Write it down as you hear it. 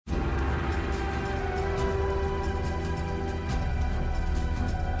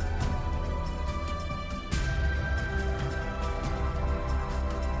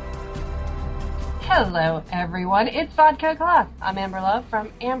Hello, everyone. It's Vodka O'Clock. I'm Amber Love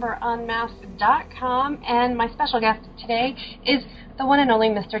from AmberUnmasked.com, and my special guest today is the one and only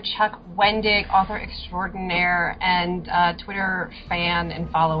Mr. Chuck Wendig, author extraordinaire and Twitter fan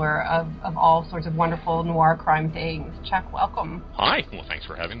and follower of all sorts of wonderful noir crime things. Chuck, welcome. Hi. Well, thanks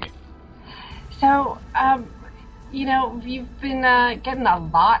for having me. So, you've been getting a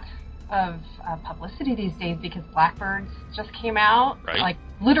lot of publicity these days because Blackbirds just came out, right?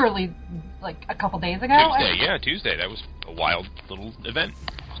 Literally a couple days ago. Tuesday. That was a wild little event.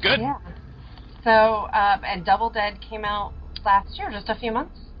 It's good. Yeah. So, and Double Dead came out last year, just a few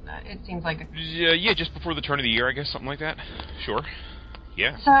months. It seems like. Yeah, just before the turn of the year, I guess, something like that. Sure.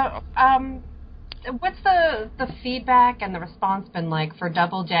 Yeah. So, what's the feedback and the response been like for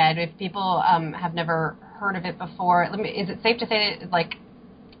Double Dead? If people have never heard of it before, is it safe to say that,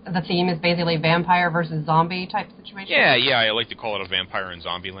 the theme is basically vampire versus zombie type situation? Yeah, I like to call it a vampire and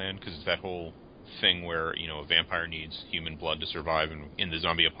zombie land, because it's that whole thing where, a vampire needs human blood to survive, and in the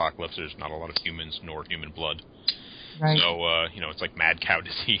zombie apocalypse there's not a lot of humans nor human blood. Right. So, it's like mad cow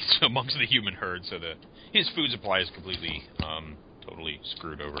disease amongst the human herd, so his food supply is completely, totally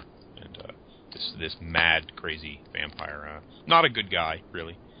screwed over. And this mad, crazy vampire, not a good guy,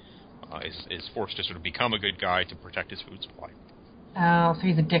 really, is forced to sort of become a good guy to protect his food supply. Oh, so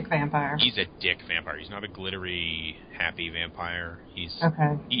he's a dick vampire. He's a dick vampire. He's not a glittery, happy vampire. He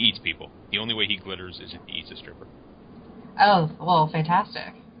eats people. The only way he glitters is if he eats a stripper. Oh, well,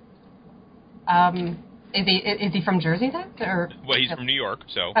 fantastic. Is he from Jersey then? Well, he's from New York,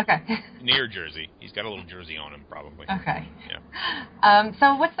 so okay. Near Jersey. He's got a little Jersey on him, probably. Okay. Yeah.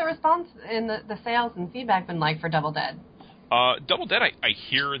 So what's the response in the sales and feedback been like for Double Dead? Double Dead, I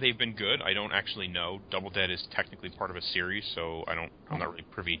hear they've been good. I don't actually know. Double Dead is technically part of a series, so I'm not really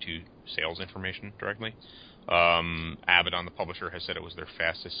privy to sales information directly. Abaddon, the publisher, has said it was their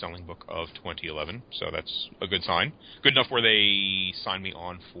fastest selling book of 2011, so that's a good sign. Good enough where they signed me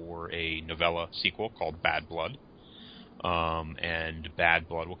on for a novella sequel called Bad Blood. And Bad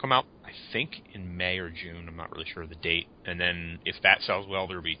Blood will come out, I think, in May or June. I'm not really sure of the date. And then if that sells well,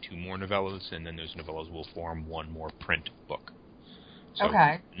 there will be 2 more novellas, and then those novellas will form 1 more print book. So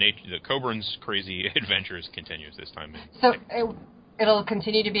okay. The Coburn's crazy adventures continues this time. So it'll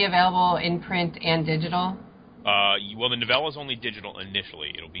continue to be available in print and digital? Well, the novella is only digital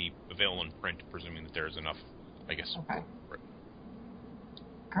initially. It'll be available in print, presuming that there's enough, I guess. Okay.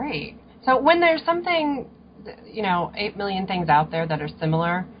 Great. So when there's something, 8 million things out there that are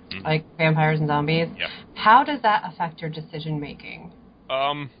similar, like vampires and zombies, how does that affect your decision-making?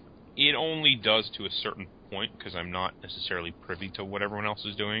 It only does to a certain point, because I'm not necessarily privy to what everyone else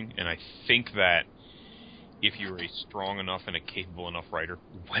is doing, and I think that if you're a strong enough and a capable enough writer,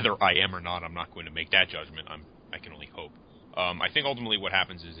 whether I am or not, I'm not going to make that judgment. I can only hope. I think ultimately what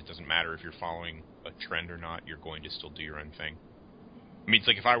happens is it doesn't matter if you're following a trend or not, you're going to still do your own thing. I mean, it's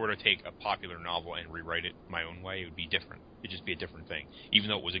like if I were to take a popular novel and rewrite it my own way, it would be different. It'd just be a different thing. Even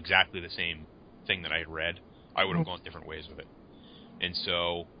though it was exactly the same thing that I had read, I would have gone different ways with it. And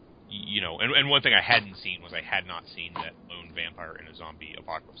so, and one thing I hadn't seen was I had not seen that lone vampire in a zombie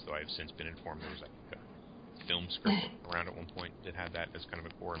apocalypse, though I have since been informed there was a film script around at one point that had that as kind of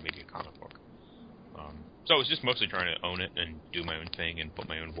a core and maybe a comic book. So I was just mostly trying to own it and do my own thing and put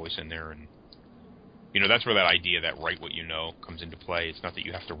my own voice in there, and that's where that idea that write what you know comes into play. It's not that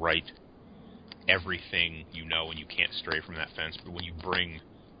you have to write everything you know and you can't stray from that fence, but when you bring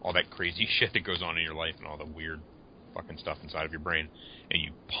all that crazy shit that goes on in your life and all the weird fucking stuff inside of your brain and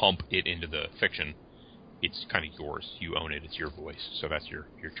you pump it into the fiction, it's kind of yours. You own it. It's your voice. So that's your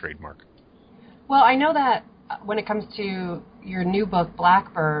trademark. Well, I know that when it comes to your new book,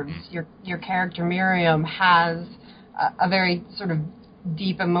 Blackbirds, your character Miriam has a very sort of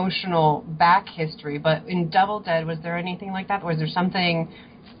deep emotional back history, but in Double Dead, was there anything like that? Was there something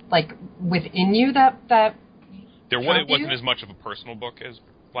within you that it wasn't as much of a personal book as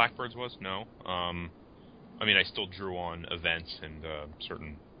Blackbirds was? No. I mean, I still drew on events and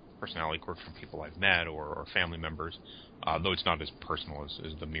certain personality quirks from people I've met or family members, though it's not as personal as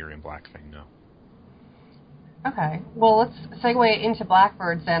the Miriam Black thing. No. Okay. Well, let's segue into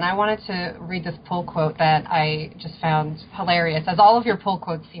Blackbirds then. I wanted to read this pull quote that I just found hilarious, as all of your pull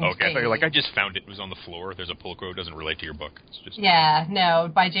quotes seem to be. Okay, I thought you were I just found it. It was on the floor. There's a pull quote. It doesn't relate to your book. It's just... Yeah,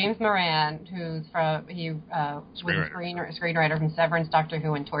 no, by James Moran, was a screenwriter from Severance, Doctor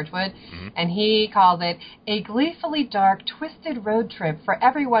Who, and Torchwood, and he called it a gleefully dark, twisted road trip for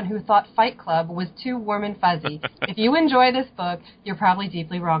everyone who thought Fight Club was too warm and fuzzy. If you enjoy this book, you're probably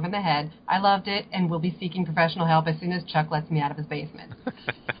deeply wrong in the head. I loved it, and will be seeking professional help as soon as Chuck lets me out of his basement.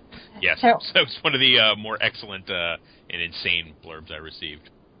 Yes, so it's one of the more excellent and insane blurbs I received.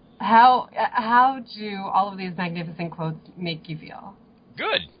 How do all of these magnificent quotes make you feel?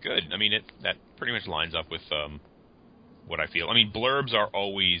 Good. I mean, that pretty much lines up with what I feel. I mean, blurbs are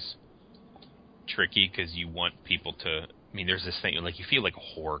always tricky because you want people to. I mean, there's this thing like you feel like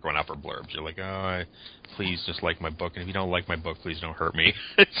a whore going out for blurbs. You're like, please just like my book, and if you don't like my book, please don't hurt me.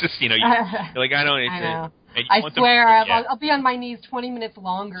 It's just you're like I don't. I know. I swear, I'll be on my knees 20 minutes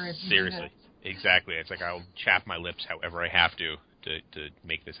longer if you seriously. do this. Exactly. It's like I'll chap my lips however I have to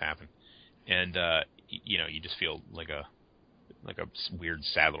make this happen, and you just feel like a weird,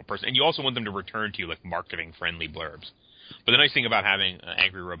 sad little person, and you also want them to return to you like marketing friendly blurbs. But the nice thing about having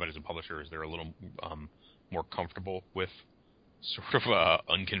Angry Robot as a publisher is they're a little more comfortable with sort of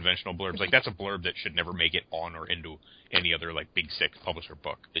unconventional blurbs. Like that's a blurb that should never make it on or into any other like big six publisher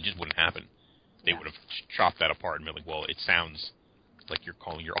book. It just wouldn't happen. They would have chopped that apart and been like, well, it sounds like you're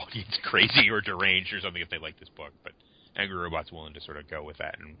calling your audience crazy or deranged or something if they like this book. But Angry Robot's willing to sort of go with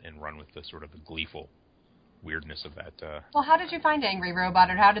that and run with the sort of the gleeful weirdness of that. Well, how did you find Angry Robot,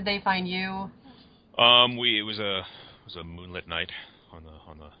 or how did they find you? It was a moonlit night on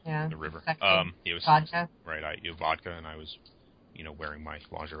the river. Sexy. It was vodka. Right, vodka, and I was, wearing my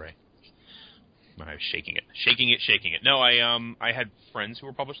lingerie. And I was shaking it. No, I had friends who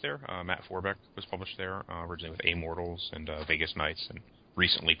were published there. Matt Forbeck was published there originally with Amortals and Vegas Nights, and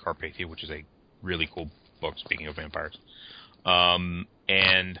recently Carpathia, which is a really cool book. Speaking of vampires,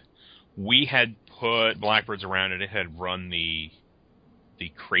 and we had put Blackbirds around it. It had run the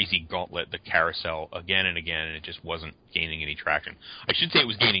crazy gauntlet, the carousel, again and again, and it just wasn't gaining any traction. I should say it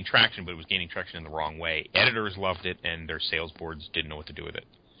was gaining traction, but it was gaining traction in the wrong way. Editors loved it, and their sales boards didn't know what to do with it.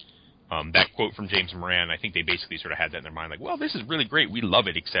 That quote from James Moran, I think they basically sort of had that in their mind, like, well, this is really great, we love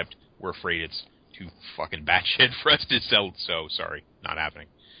it, except we're afraid it's too fucking batshit for us to sell, so sorry, not happening.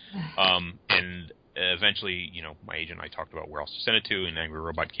 And eventually, my agent and I talked about where else to send it to, and Angry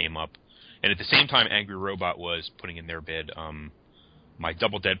Robot came up. And at the same time Angry Robot was putting in their bid, my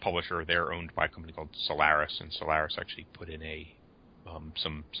Double Dead publisher, they're owned by a company called Solaris, and Solaris actually put in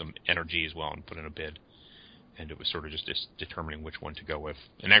some energy as well and put in a bid. And it was sort of just determining which one to go with.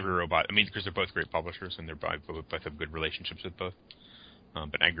 And Angry Robot, I mean, because they're both great publishers and both have good relationships with both.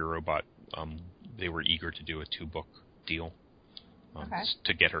 But Angry Robot, they were eager to do a 2-book deal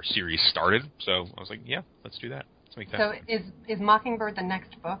to get her series started. So I was like, yeah, let's do that. Let's make that happen. Is Mockingbird the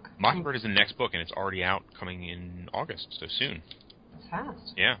next book? Mockingbird is the next book, and it's already out, coming in August, so soon. That's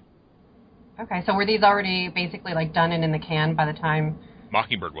fast. Yeah. Okay, so were these already basically like done and in the can by the time?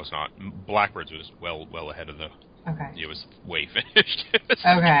 Mockingbird was not. Blackbirds was well ahead of the. Okay. It was way finished.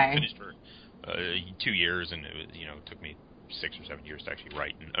 Okay. Finished for 2 years, and it was, it took me 6 or 7 years to actually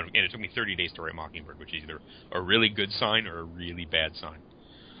write, and it took me 30 days to write Mockingbird, which is either a really good sign or a really bad sign.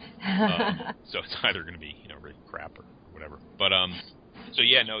 So it's either going to be really crap or whatever. But so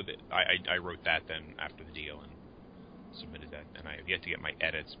yeah, no, I wrote that then after the deal and submitted that, and I have yet to get my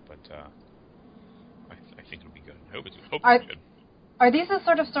edits, but I think it'll be good. I hope it's good. Are these the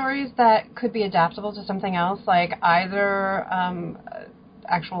sort of stories that could be adaptable to something else, like either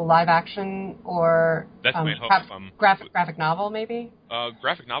actual live action or that's my hope. Graphic novel, maybe?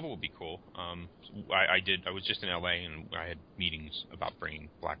 Graphic novel would be cool. I was just in LA and I had meetings about bringing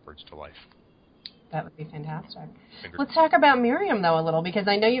Blackbirds to life. That would be fantastic. Let's talk about Miriam, though, a little, because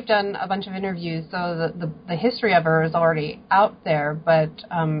I know you've done a bunch of interviews, so the history of her is already out there, but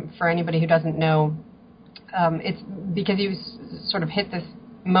for anybody who doesn't know, it's because you sort of hit this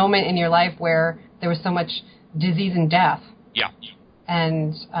moment in your life where there was so much disease and death. Yeah.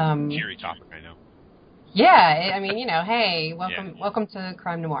 And cheery topic, I know. Yeah, I mean, hey, welcome to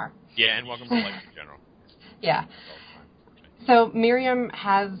Crime Noir. Yeah, and welcome to life in general. Yeah. So Miriam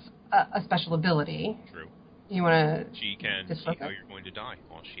has a special ability. True. You want to? She can see how you're going to die.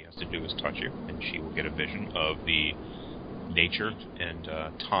 All she has to do is touch you, and she will get a vision of the nature and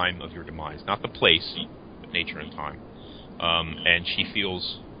time of your demise. Not the place, but nature and time. And she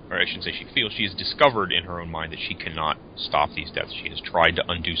feels, or I shouldn't say she feels, she has discovered in her own mind that she cannot stop these deaths. She has tried to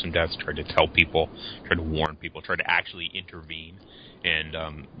undo some deaths, tried to tell people, tried to warn people, tried to actually intervene, and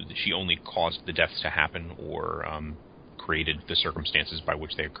she only caused the deaths to happen or created the circumstances by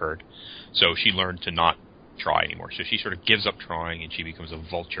which they occurred. So she learned to not try anymore. So she sort of gives up trying, and she becomes a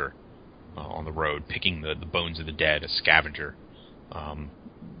vulture on the road, picking the bones of the dead, a scavenger.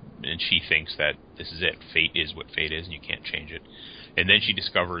 And she thinks that this is it. Fate is what fate is, and you can't change it. And then she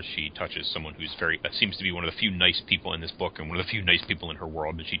discovers she touches someone who's seems to be one of the few nice people in this book and one of the few nice people in her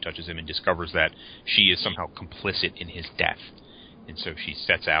world, and she touches him and discovers that she is somehow complicit in his death. And so she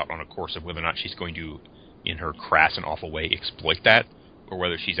sets out on a course of whether or not she's going to, in her crass and awful way, exploit that, or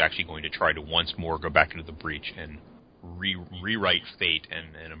whether she's actually going to try to once more go back into the breach and rewrite fate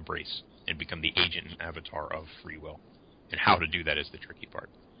and embrace and become the agent and avatar of free will. And how to do that is the tricky part.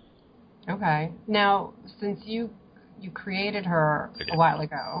 Okay. Now, since you created her a while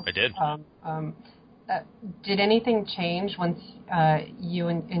ago. I did. Did anything change once you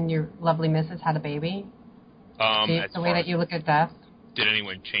and your lovely missus had a baby? The way that you look at death? Did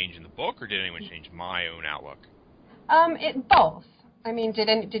anyone change in the book, or did anyone change my own outlook? Both. I mean,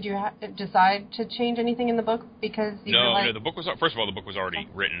 did you decide to change anything in the book because you were like... No, the book was... First of all, the book was already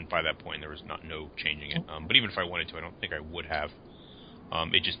written by that point. There was no changing it. But even if I wanted to, I don't think I would have.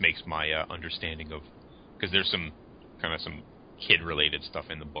 It just makes my understanding of... Because there's some kid-related stuff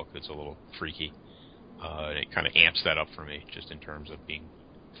in the book that's a little freaky. It kind of amps that up for me, just in terms of being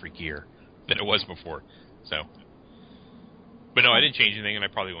freakier than it was before. So... But no, I didn't change anything, and I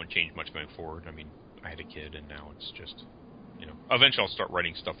probably won't change much going forward. I mean, I had a kid, and now it's just... Eventually I'll start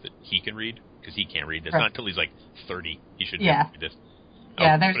writing stuff that he can read, because he can't read this. Not until he's like 30 he should read this.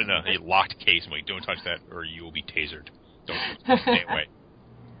 I'll put it in a locked case and like, don't touch that or you will be tasered. Don't stay away.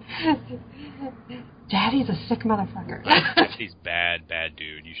 Daddy's a sick motherfucker. He's bad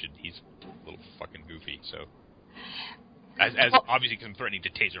dude. He's a little fucking goofy, so... obviously, because I'm threatening to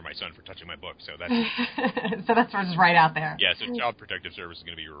taser my son for touching my book, so that's... So that's just right out there. Yeah, so Child Protective Service is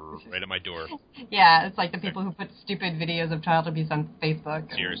going to be right at my door. Yeah, it's like the people who put stupid videos of child abuse on Facebook.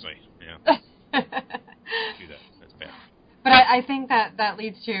 Seriously, yeah. Do that. That's bad. But I think that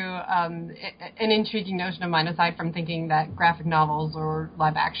leads to an intriguing notion of mine, aside from thinking that graphic novels or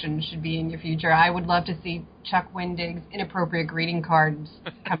live action should be in your future. I would love to see Chuck Wendig's inappropriate greeting cards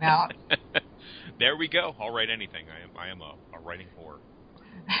come out. There we go. I'll write anything. I am a writing whore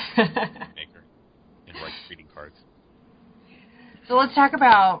maker and write greeting cards. So let's talk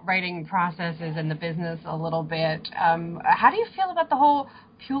about writing processes and the business a little bit. How do you feel about the whole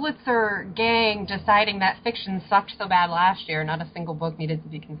Pulitzer gang deciding that fiction sucked so bad last year, not a single book needed to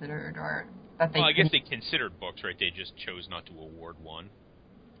be considered, or that they? Well, I guess they considered books, right? They just chose not to award one.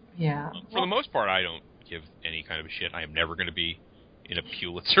 Yeah. For the most part, I don't give any kind of a shit. I am never going to be in a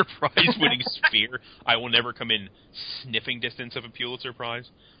Pulitzer Prize-winning sphere. I will never come in sniffing distance of a Pulitzer Prize.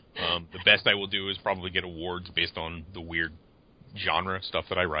 The best I will do is probably get awards based on the weird genre stuff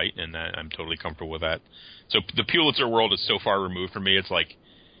that I write, and I'm totally comfortable with that. So the Pulitzer world is so far removed from me. It's like,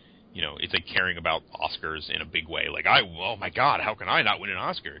 it's like caring about Oscars in a big way. Like, oh my God, how can I not win an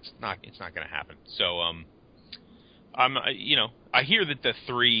Oscar? It's not going to happen. So, I hear that the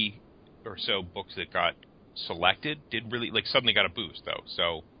 3 or so books that got selected did really suddenly got a boost though,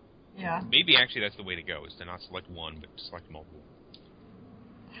 so yeah, maybe actually that's the way to go, is to not select one but select multiple.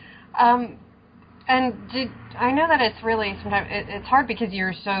 And I know that it's really sometimes it's hard because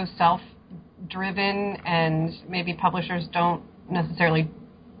you're so self-driven, and maybe publishers don't necessarily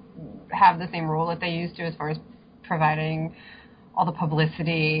have the same role that they used to as far as providing all the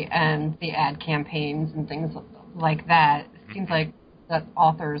publicity and the ad campaigns and things like that. It seems like that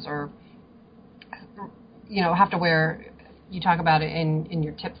authors are have to wear, you talk about it in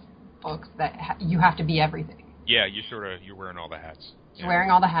your tips books, that you have to be everything. Yeah, you're wearing all the hats. You're wearing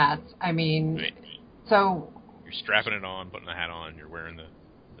all the hats. I mean, right. So... You're strapping it on, putting the hat on, you're wearing the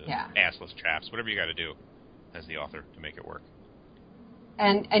assless chaps, whatever you got to do as the author to make it work.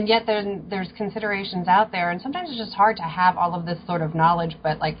 And yet there's considerations out there, and sometimes it's just hard to have all of this sort of knowledge,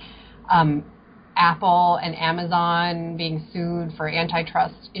 but Apple and Amazon being sued for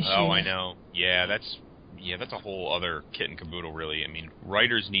antitrust issues. Oh, I know. Yeah, that's a whole other kit and caboodle, really. I mean,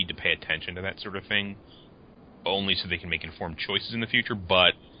 writers need to pay attention to that sort of thing, only so they can make informed choices in the future.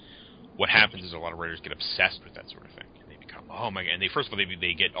 But what happens is a lot of writers get obsessed with that sort of thing. And they become, oh my God, and first of all,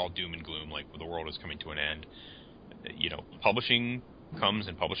 they get all doom and gloom, like the world is coming to an end. Publishing comes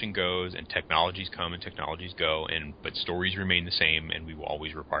and publishing goes, and technologies come and technologies go, but stories remain the same, and we will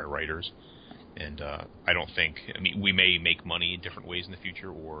always require writers. And I don't think... I mean, we may make money in different ways in the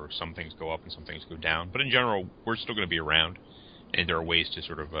future, or some things go up and some things go down. But in general, we're still going to be around, and there are ways to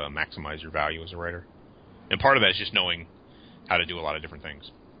sort of maximize your value as a writer. And part of that is just knowing how to do a lot of different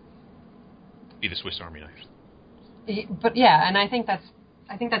things. Be the Swiss Army knife. But yeah, and I think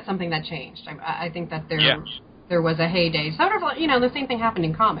that's something that changed. I think that there was a heyday. Sort of, the same thing happened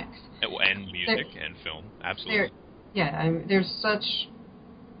in comics. And music and film, absolutely.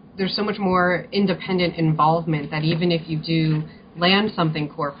 There's so much more independent involvement that even if you do land something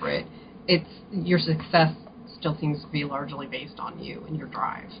corporate, your success still seems to be largely based on you and your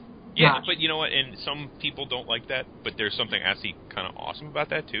drive. Yeah, but you know what? And some people don't like that, but there's something actually kind of awesome about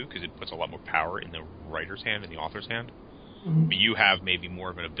that too, because it puts a lot more power in the writer's hand and the author's hand. Mm-hmm. But you have maybe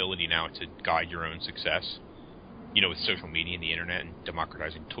more of an ability now to guide your own success. With social media and the internet and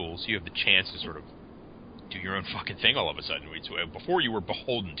democratizing tools, you have the chance to sort of do your own fucking thing all of a sudden. Before you were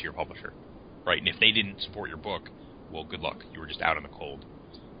beholden to your publisher, right? And if they didn't support your book, well, good luck. You were just out in the cold.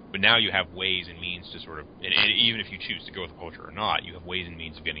 But now you have ways and means to sort of, and even if you choose to go with the publisher or not, you have ways and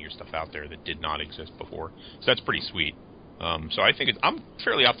means of getting your stuff out there that did not exist before. So that's pretty sweet. So I think I'm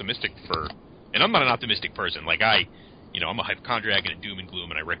fairly optimistic and I'm not an optimistic person. Like I'm a hypochondriac and a doom and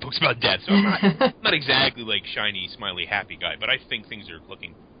gloom, and I write books about death, so I'm not exactly like shiny, smiley, happy guy. But I think things are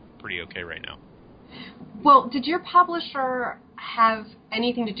looking pretty okay right now. Well, did your publisher have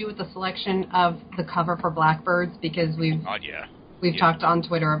anything to do with the selection of the cover for Blackbirds? Because we've talked on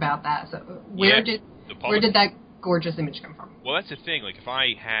Twitter about that. So where did that gorgeous image come from? Well, that's the thing. Like, if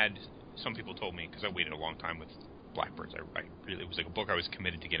I had, some people told me, because I waited a long time with Blackbirds, it was like a book I was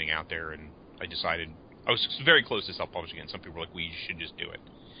committed to getting out there, and I decided I was very close to self-publishing it, and some people were like, "We should just do it."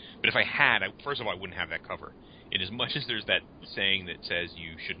 But if I had, first of all, I wouldn't have that cover. And as much as there's that saying that says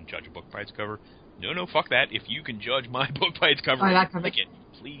you shouldn't judge a book by its cover, no, fuck that. If you can judge my book by its cover, like it,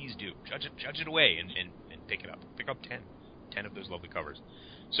 please do. Judge it away and pick it up. Pick up 10 of those lovely covers.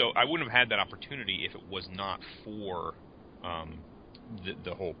 So I wouldn't have had that opportunity if it was not for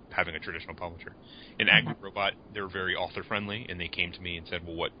the whole having a traditional publisher. And Agri Robot, they're very author-friendly, and they came to me and said,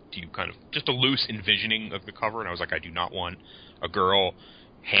 well, what do you kind of, just a loose envisioning of the cover, and I was like, I do not want a girl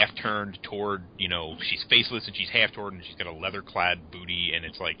half-turned toward, she's faceless and she's half-turned and she's got a leather-clad booty and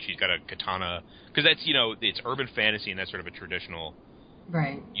it's like she's got a katana. Because that's, it's urban fantasy and that's sort of a traditional,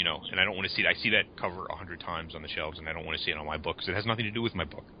 right. And I don't want to see it. I see that cover 100 times on the shelves and I don't want to see it on my book because it has nothing to do with my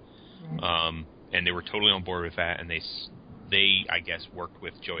book. Right. And they were totally on board with that, and they I guess, worked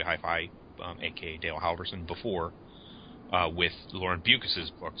with Joey Hi-Fi, a.k.a. Dale Halverson, before with Lauren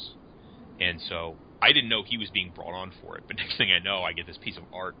Bukas's books. And so I didn't know he was being brought on for it, but next thing I know, I get this piece of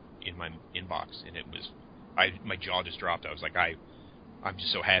art in my inbox, and it was, my jaw just dropped. I was like, I'm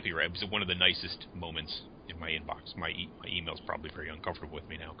just so happy, right? It was one of the nicest moments in my inbox. My email's probably very uncomfortable with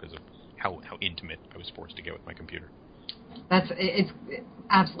me now because of how intimate I was forced to get with my computer. It's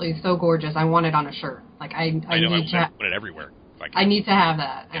absolutely so gorgeous. I want it on a shirt. Like I want it everywhere. I need to have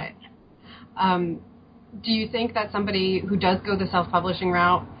that. Yeah. Do you think that somebody who does go the self-publishing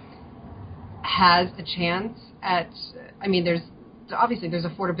route has a chance at? I mean, there's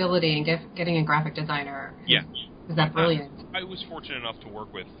affordability in getting a graphic designer. Yeah. Is that brilliant? I was fortunate enough to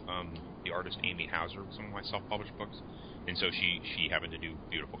work with the artist Amy Hauser with some of my self-published books, and so she happened to do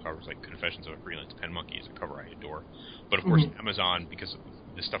beautiful covers like Confessions of a Freelance Pen Monkey is a cover I adore. But of course, Amazon, because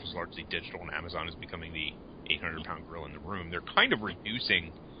this stuff is largely digital, and Amazon is becoming the 800-pound gorilla in the room, they're kind of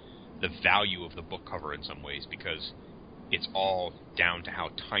reducing the value of the book cover in some ways because it's all down to how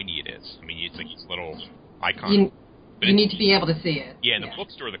tiny it is. I mean, it's like this little icon. You need to be able to see it. Yeah, in the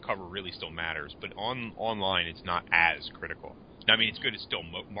bookstore, the cover really still matters, but online, it's not as critical. Now, I mean, it's good. It's still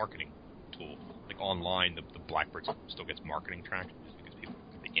a marketing tool. Like online, the Blackbird still gets marketing traction just because people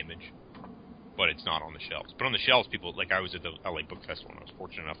look at the image, but it's not on the shelves. But on the shelves, people, like I was at the LA Book Festival, and I was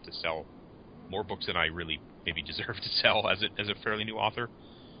fortunate enough to sell more books than I really maybe deserve to sell as a fairly new author.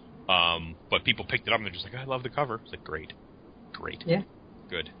 But people picked it up and they're just like, I love the cover. It's like, great. Yeah.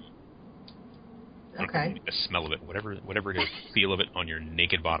 Good. Okay. The smell of it, whatever it is, feel of it on your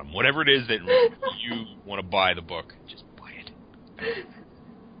naked bottom, whatever it is that you want to buy the book, just buy it.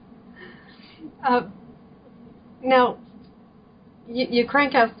 Now, you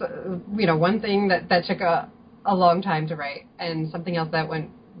crank out, one thing that took a long time to write, and something else that went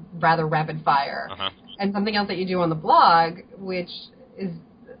rather rapid fire, and something else that you do on the blog, which is,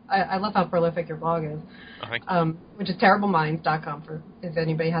 I love how prolific your blog is, which is terribleminds.com for if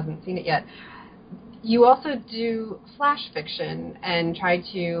anybody hasn't seen it yet. You also do flash fiction and try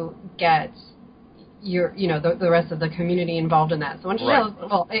to get the rest of the community involved in that. So why don't you tell us,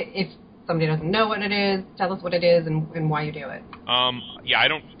 well, if somebody doesn't know what it is, tell us what it is and why you do it. I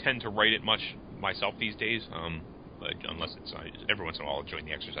don't tend to write it much myself these days, unless it's every once in a while I'll join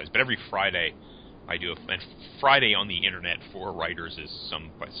the exercise. But every Friday I do and Friday on the internet for writers is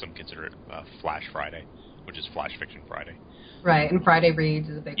some consider it Flash Friday, which is Flash Fiction Friday. Right, and Friday Reads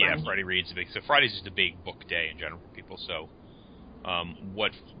is a big one. Yeah, Friday Reads is a big. So Friday's just a big book day in general for people. So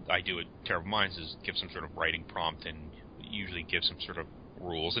what I do at Terrible Minds is give some sort of writing prompt and usually give some sort of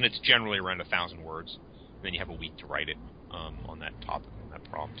rules, and it's generally around 1,000 words. And then you have a week to write it on that topic, on that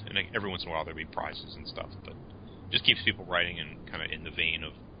prompt. And every once in a while there'll be prizes and stuff, but just keeps people writing and kind of in the vein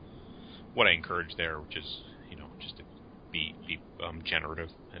of what I encourage there, which is just to be generative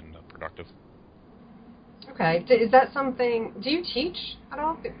and productive. Okay. Is that something? Do you teach at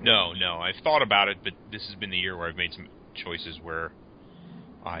all? No. I've thought about it, but this has been the year where I've made some choices where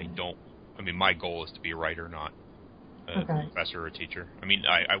I don't. I mean, my goal is to be a writer, not a professor or a teacher. I mean,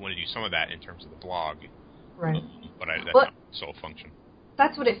 I want to do some of that in terms of the blog, Right. But that's Well, not my sole function.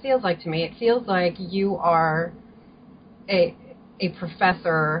 That's what it feels like to me. It feels like you are a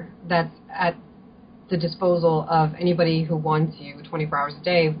professor that's at the disposal of anybody who wants you 24 hours a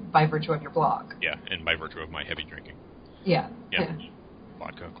day by virtue of your blog. Yeah, and by virtue of my heavy drinking. Yeah.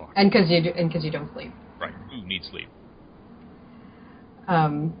 Vodka o'clock. And because you don't sleep. Right. Who needs sleep?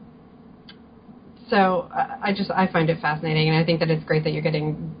 So I find it fascinating, and I think that it's great that you're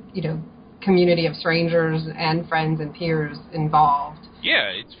getting, community of strangers and friends and peers involved. Yeah,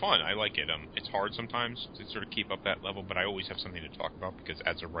 it's fun. I like it. It's hard sometimes to sort of keep up that level, but I always have something to talk about because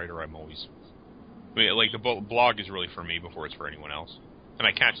as a writer, I'm always... like, the blog is really for me before it's for anyone else. And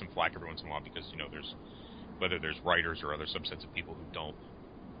I catch some flack every once in a while because, whether there's writers or other subsets of people who don't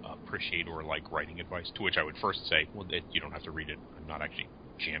appreciate or like writing advice, to which I would first say, well, you don't have to read it. I'm not actually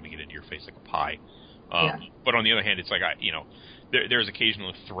jamming it into your face like a pie. But on the other hand, it's like, there's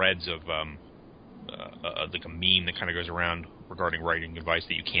occasional threads of like a meme that kind of goes around regarding writing advice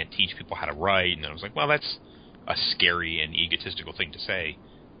that you can't teach people how to write. And I was like, well, that's a scary and egotistical thing to say.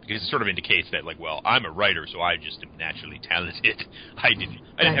 Because it sort of indicates that, like, well, I'm a writer, so I just am naturally talented. I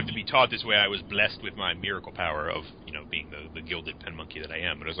didn't have to be taught this way. I was blessed with my miracle power of, being the gilded pen monkey that I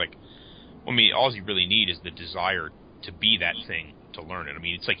am. But it was like, well, I mean, all you really need is the desire to be that thing, to learn it. I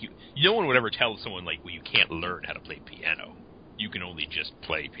mean, it's like no one would ever tell someone, like, well, you can't learn how to play piano. You can only just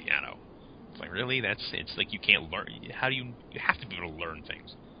play piano. It's like, really? It's like you can't learn. How do you have to be able to learn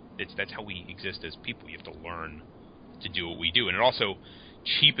things. That's how we exist as people. You have to learn to do what we do. And it also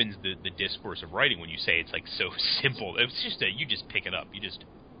cheapens the discourse of writing when you say it's like so simple. It's just you just pick it up.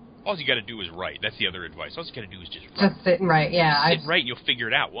 All you got to do is write. That's the other advice. All you got to do is just write. Just sit and write. Yeah, sit and write, and you'll figure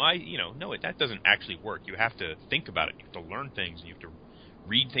it out. Why? No, that doesn't actually work. You have to think about it. You have to learn things. And you have to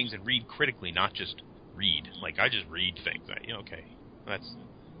read things and read critically, not just read. Like I just read things. Okay,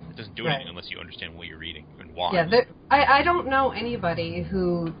 it doesn't do anything unless you understand what you're reading and why. Yeah, I don't know anybody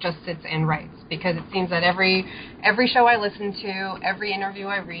who just sits and writes, because it seems that every show I listen to, every interview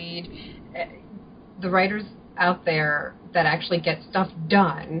I read, the writers out there that actually get stuff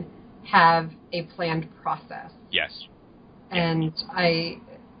done have a planned process. Yes. And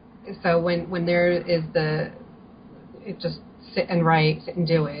so when there is it just sit and write, sit and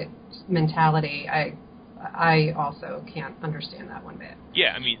do it mentality, I also can't understand that one bit.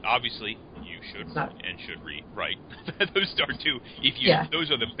 Yeah, I mean, obviously, you should read, right? Those are two.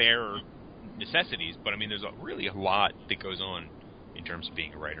 Those are the bare necessities. But I mean, there's really a lot that goes on in terms of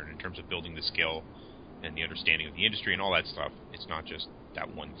being a writer, and in terms of building the skill and the understanding of the industry and all that stuff. It's not just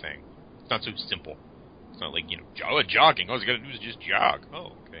that one thing. It's not so simple. It's not like jogging. All you got to do is just jog.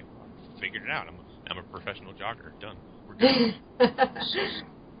 Oh, okay, figured it out. I'm a professional jogger. Done. We're good.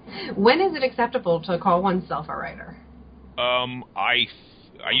 When is it acceptable to call oneself a writer? I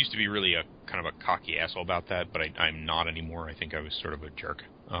used to be really a kind of a cocky asshole about that, but I'm not anymore. I think I was sort of a jerk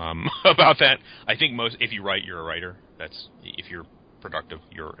about that. I think if you write, you're a writer. If you're productive,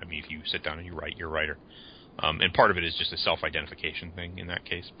 if you sit down and you write, you're a writer. And part of it is just a self-identification thing in that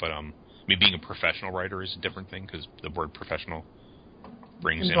case. But being a professional writer is a different thing, because the word professional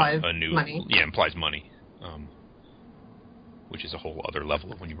implies money. Yeah, implies money. Which is a whole other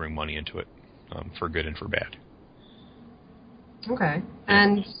level of when you bring money into it, for good and for bad. Okay.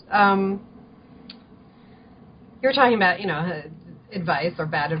 And you were talking about, advice or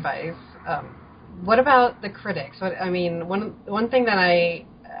bad advice. What about the critics? One thing that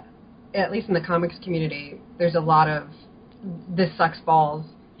at least in the comics community, there's a lot of this sucks balls,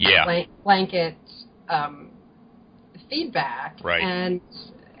 blanket feedback, right? And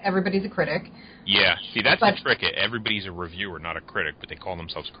everybody's a critic. Yeah, see, that's the trick. Everybody's a reviewer, not a critic, but they call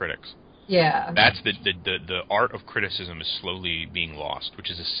themselves critics. Yeah. That's the art of criticism is slowly being lost, which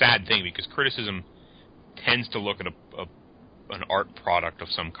is a sad thing, because criticism tends to look at an art product of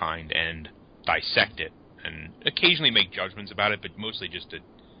some kind and dissect it, and occasionally make judgments about it, but mostly just to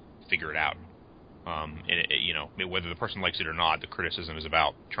figure it out. Whether the person likes it or not, the criticism is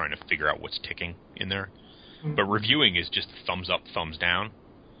about trying to figure out what's ticking in there. Mm-hmm. But reviewing is just thumbs up, thumbs down.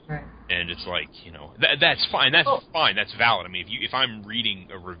 Right. And it's like, that's fine. That's fine. That's valid. If I'm reading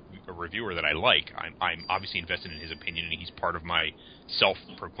a reviewer that I like, I'm obviously invested in his opinion, and he's part of my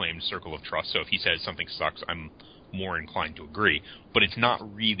self-proclaimed circle of trust. So if he says something sucks, I'm more inclined to agree. But it's not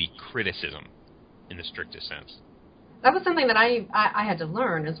really criticism in the strictest sense. That was something that I had to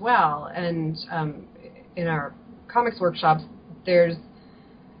learn as well. And in our comics workshops,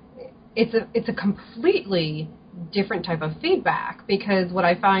 it's a completely different type of feedback, because what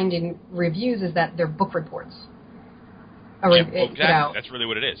I find in reviews is that they're book reports. Exactly. That's really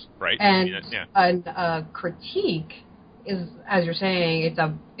what it is, right? And a critique is, as you're saying,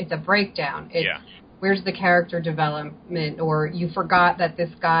 it's a breakdown. where's the character development, or you forgot that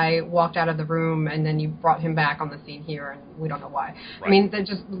this guy walked out of the room and then you brought him back on the scene here and we don't know why. Right. I mean, they're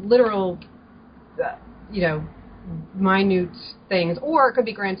just literal, minute things, or it could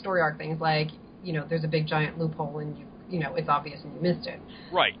be grand story arc things like, there's a big giant loophole and it's obvious and you missed it.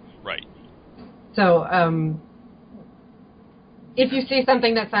 Right. So, if you see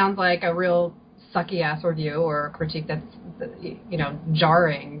something that sounds like a real sucky-ass review or a critique that's,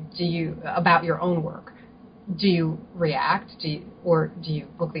 jarring about your own work, do you react? Or do you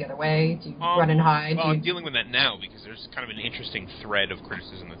look the other way? Do you run and hide? Well, I'm dealing with that now because there's kind of an interesting thread of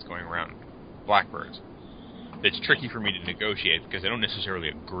criticism that's going around Blackbirds. It's tricky for me to negotiate because I don't necessarily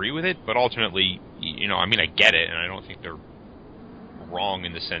agree with it, but alternately, I get it, and I don't think they're wrong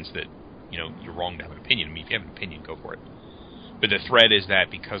in the sense that, you're wrong to have an opinion. I mean, if you have an opinion, go for it. But the thread is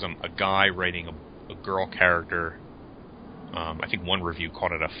that because I'm a guy writing a girl character, I think one review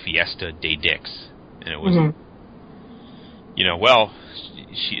called it a Fiesta de Dicks, and it was,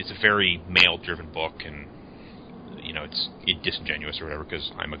 it's a very male-driven book, and it's disingenuous or whatever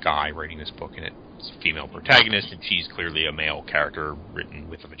because I'm a guy writing this book, and it's a female protagonist, and she's clearly a male character written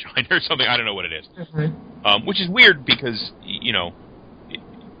with a vagina or something. I don't know what it is, which is weird because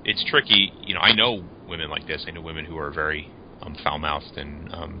it's tricky. I know women like this. I know women who are very foul-mouthed, and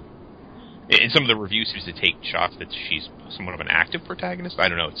some of the reviews seems to take shots that she's somewhat of an active protagonist. I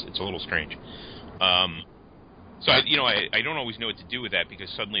don't know. It's a little strange. So I don't always know what to do with that because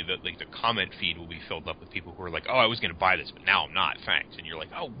suddenly the comment feed will be filled up with people who are like, oh, I was going to buy this, but now I'm not. Thanks. And you're like,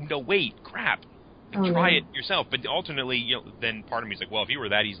 oh no, wait, crap. Try it yourself. But alternately, then part of me is like, well, if you were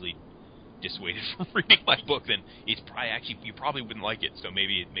that easily dissuaded from reading my book, then it's probably you probably wouldn't like it. So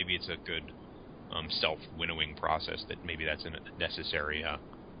maybe it's a good self-winnowing process that maybe that's a necessary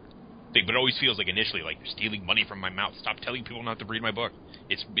thing. But it always feels like initially like you're stealing money from my mouth. Stop telling people not to read my book.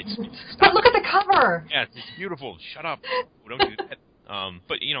 But look at the cover. Yeah, it's beautiful. Shut up. Don't do that.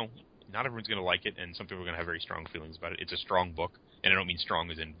 But not everyone's going to like it, and some people are going to have very strong feelings about it. It's a strong book, and I don't mean strong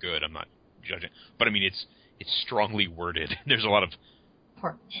as in good. I'm not judging, but I mean it's strongly worded. There's a lot of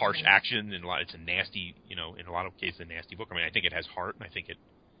harsh action, and it's a nasty, in a lot of cases, a nasty book. I mean, I think it has heart, and I think it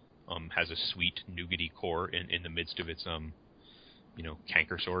has a sweet nougaty core in the midst of its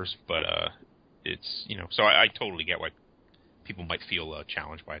canker sores. But it's so I totally get why people might feel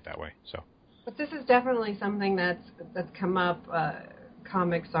challenged by it that way. So, but this is definitely something that's come up.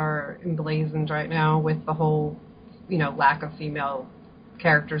 Comics are emblazoned right now with the whole lack of female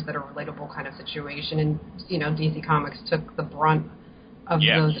characters that are relatable kind of situation, and DC Comics took the brunt of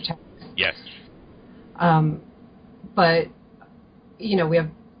those attacks. Yes. But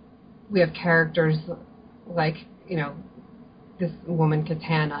we have characters like this woman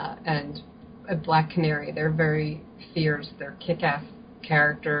Katana and a Black Canary. They're very fierce. They're kick-ass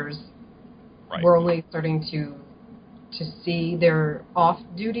characters. Right. We're only starting to see their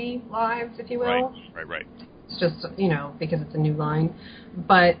off-duty lives, if you will. Right. It's just because it's a new line,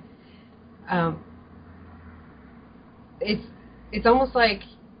 but it's almost like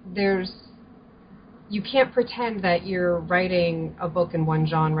you can't pretend that you're writing a book in one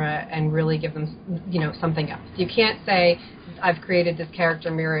genre and really give them something else. You can't say, I've created this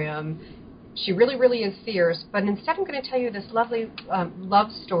character Miriam. She really, really is fierce, but instead I'm going to tell you this lovely love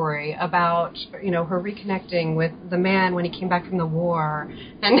story about, her reconnecting with the man when he came back from the war.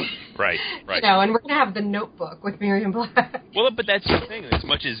 And, right. And we're going to have the Notebook with Miriam Black. Well, but that's the thing. As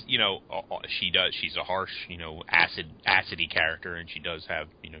much as, she's a harsh, acidy character, and she does have,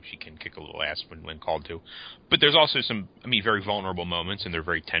 she can kick a little ass when called to. But there's also some, very vulnerable moments, and they're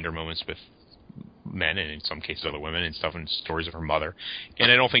very tender moments with men, and in some cases other women and stuff, and stories of her mother.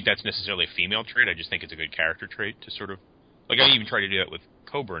 And I don't think that's necessarily a female trait. I just think it's a good character trait to sort of, like, I even try to do that with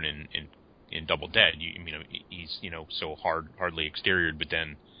Coburn in Double Dead. He's so hardly exteriored, but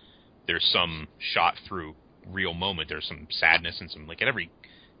then there's some shot through real moment. There's some sadness and some, like, in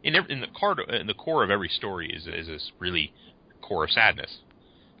the core of every story is this really core of sadness.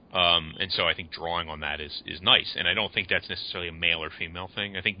 And so I think drawing on that is nice. And I don't think that's necessarily a male or female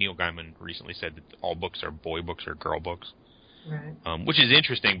thing. I think Neil Gaiman recently said that all books are boy books or girl books. Right. Which is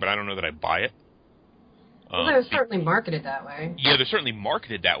interesting, but I don't know that I buy it. Well, they're certainly marketed that way. Yeah, they're certainly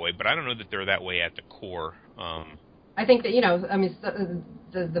marketed that way, but I don't know that they're that way at the core. I think that,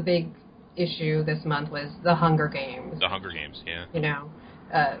 the big issue this month was the Hunger Games. The Hunger Games, yeah.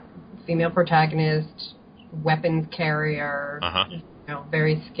 Female protagonist, weapons carrier,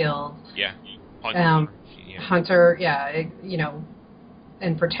 very skilled. Yeah. Hunter,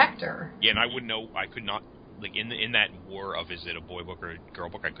 and protector. Yeah, and I wouldn't know, I could not, like, in that war of is it a boy book or a girl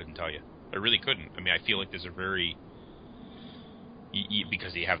book, I couldn't tell you. I really couldn't. I feel like there's a very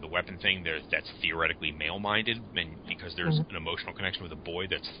because you have the weapon thing, that's theoretically male-minded, and because there's an emotional connection with a boy,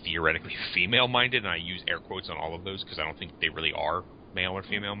 that's theoretically female-minded, and I use air quotes on all of those because I don't think they really are male or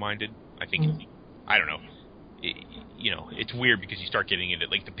female-minded. I think, I don't know, it's weird because you start getting into,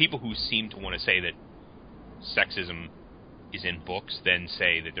 like, the people who seem to want to say that sexism is in books then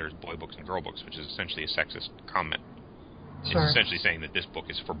say that there's boy books and girl books, which is essentially a sexist comment. Sure. It's essentially saying that this book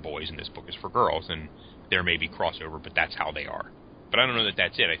is for boys and this book is for girls, and there may be crossover, but that's how they are. But I don't know that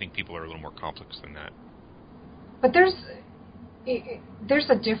that's it. I think people are a little more complex than that. But there's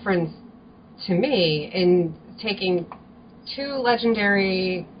a difference to me in taking two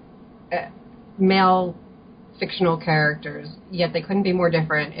legendary male fictional characters, yet they couldn't be more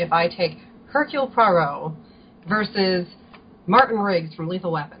different. If I take Hercule Poirot versus Martin Riggs from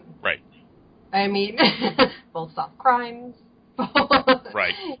Lethal Weapon. Right. I mean, both solve crimes.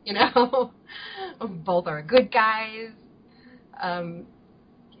 Right. You know, both are good guys. And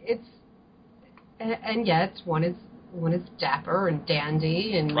yet one is dapper and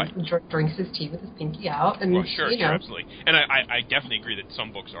dandy and drinks his tea with his pinky out. And, well, sure, absolutely. And I definitely agree that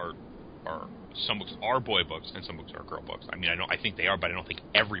some books are boy books and some books are girl books. I mean, I think they are, but I don't think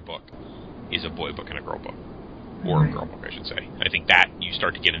every book is a boy book and a girl book, or a girl book, I should say. I think that you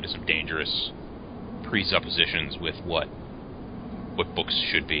start to get into some dangerous presuppositions with what books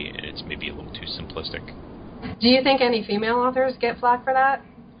should be, and it's maybe a little too simplistic. Do you think any female authors get flack for that?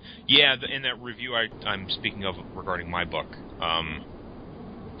 Yeah, in that review I'm speaking of regarding my book,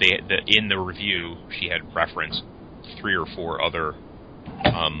 in the review she had referenced 3 or 4 other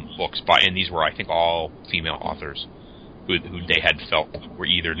books and these were, I think, all female authors who they had felt were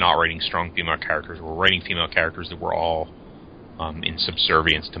either not writing strong female characters or writing female characters that were all in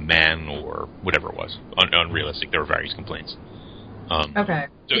subservience to men or whatever it was, unrealistic. There were various complaints. Okay.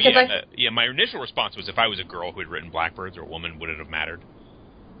 So my initial response was if I was a girl who had written Blackbirds or a woman, would it have mattered?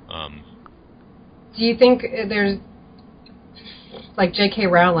 Do you think there's, like J.K.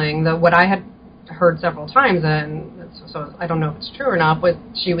 Rowling, what I had heard several times, and so I don't know if it's true or not, but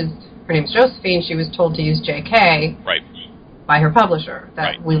her name's Josephine, she was told to use J.K. Right. by her publisher,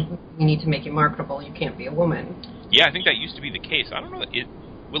 that we need to make you marketable, you can't be a woman. Yeah, I think that used to be the case. I don't know,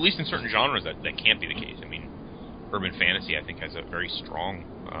 well, at least in certain genres that can't be the case. I mean, urban fantasy, I think, has a very strong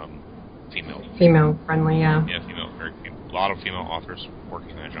female-friendly, yeah. Yeah, a lot of female authors working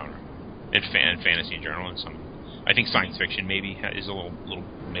in that genre. And fantasy in general, and some. I think science fiction maybe is a little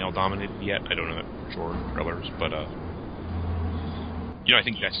male-dominated yet. I don't know that for sure, thrillers, but, I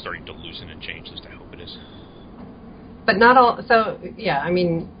think that's starting to loosen and change, at least I hope it is. But not all, so, yeah, I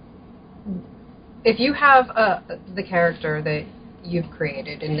mean, if you have the character that you've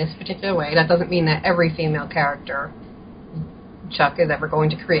created in this particular way, that doesn't mean that every female character Chuck is ever going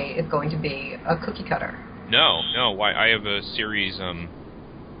to create is going to be a cookie cutter. No. I have a series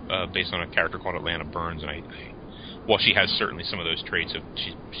based on a character called Atlanta Burns, and while she has certainly some of those traits of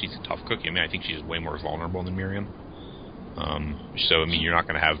she's a tough cookie. I mean, I think she's way more vulnerable than Miriam. So I mean, you're not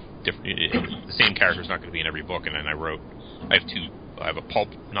going to have the same character's not going to be in every book. And then I have a pulp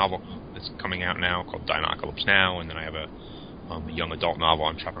novel that's coming out now called Dinocalypse Now, and then I have a young adult novel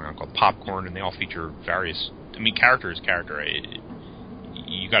I'm chopping around called Popcorn, and they all feature various. I mean, character is character.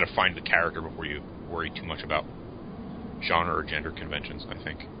 You got to find the character before you worry too much about genre or gender conventions, I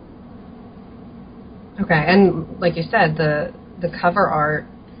think. Okay, and like you said, the cover art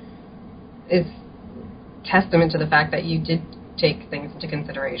is testament to the fact that you did take things into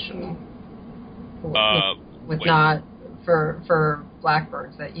consideration. Not for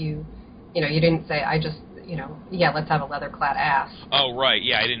Blackbirds, that you didn't say, let's have a leather-clad ass. Oh, right,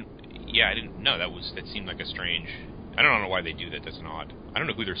 I didn't know. That seemed like a strange. I don't know why they do that. That's odd. I don't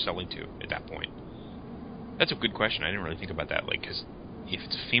know who they're selling to at that point. That's a good question. I didn't really think about that. Like, because if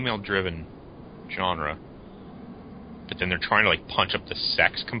it's a female-driven genre, but then they're trying to punch up the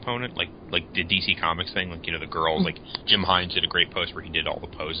sex component, like the DC Comics thing, the girls. Like Jim Hines did a great post where he did all the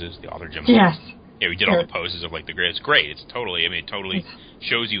poses. The author Jim Hines. Yes. Yeah, we did all the poses of the great. It's great. It's totally. I mean, it totally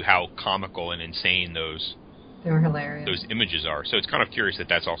shows you how comical and insane they were hilarious. Those images are. So it's kind of curious that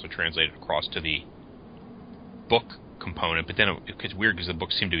that's also translated across to the book component. But then it's weird because the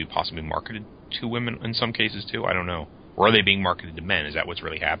books seem to be possibly marketed to women in some cases too. I don't know. Or are they being marketed to men? Is that what's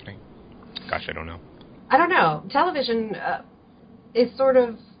really happening? Gosh, I don't know. I don't know. Television is sort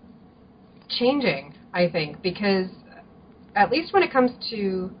of changing, I think, because at least when it comes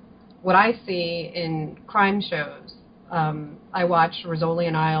to what I see in crime shows, I watch Rizzoli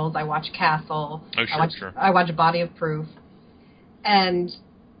and Isles, I watch Castle, oh, sure, sure. I watch Body of Proof, and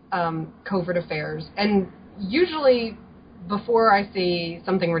Covert Affairs, and usually before I see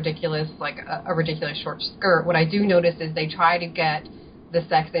something ridiculous, like a ridiculous short skirt, what I do notice is they try to get the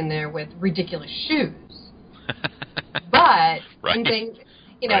sex in there with ridiculous shoes. But Right. in things,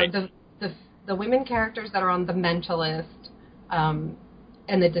 Right. the women characters that are on The Mentalist,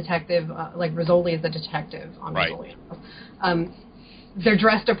 and the detective, like Rizzoli is the detective on Right. Rizzoli. They're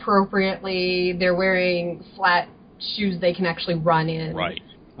dressed appropriately. They're wearing flat shoes they can actually run in. Right.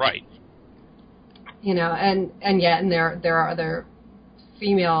 Right. And there are other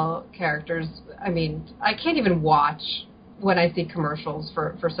female characters. I mean, I can't even watch when I see commercials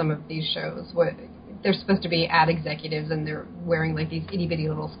for some of these shows. What they're supposed to be ad executives, and they're wearing like these itty bitty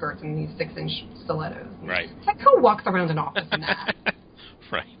little skirts and these 6-inch stilettos. Right. It's like, who walks around an office in that?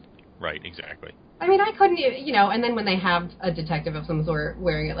 Right. Right. Exactly. I mean, I couldn't, and then when they have a detective of some sort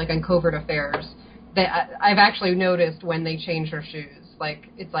wearing it, like on Covert Affairs, I've actually noticed when they change her shoes. Like,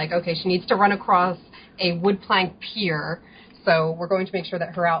 it's like, okay, she needs to run across a wood plank pier, so we're going to make sure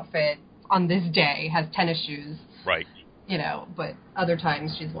that her outfit on this day has tennis shoes. Right. But other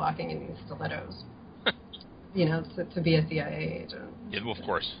times she's walking in stilettos, to be a CIA agent. Yeah, well, of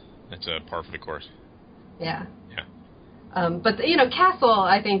course. That's a par for the course. Yeah. Yeah. But, Castle,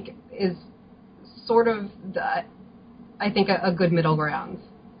 I think, is sort of, a good middle ground.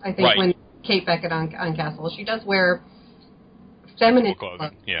 I think right. when Kate Beckett on Castle, she does wear feminine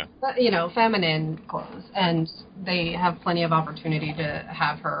clothing. Yeah. Feminine clothes, and they have plenty of opportunity to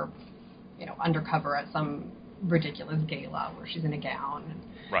have her, undercover at some ridiculous gala where she's in a gown.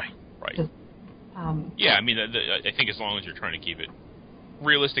 Right. Right. Just, yeah, I mean, I think as long as you're trying to keep it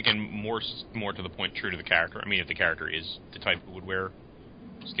realistic and more to the point, true to the character. I mean, if the character is the type who would wear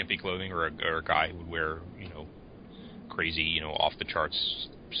skimpy clothing, or a guy who would wear, crazy, off the charts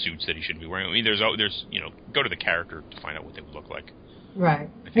suits that he shouldn't be wearing. I mean, there's go to the character to find out what they would look like. Right.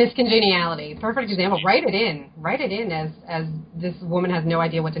 Miscongeniality. Perfect example. Write it in as this woman has no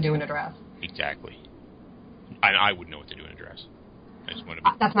idea what to do in a dress. Exactly. I wouldn't know what to do in a dress. I just want to be...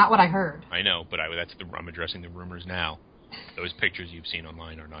 That's not what I heard. I know, but I'm addressing the rumors now. Those pictures you've seen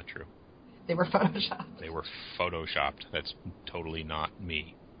online are not true. They were photoshopped. They were photoshopped. That's totally not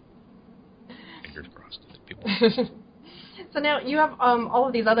me. Fingers crossed. People. So now you have all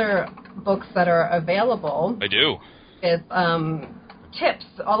of these other books that are available. I do. With tips,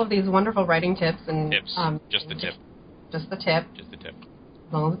 all of these wonderful writing tips and tips. Just the tip. Just the tip. Just the tip.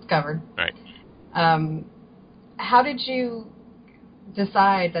 As long as it's covered. Right. How did you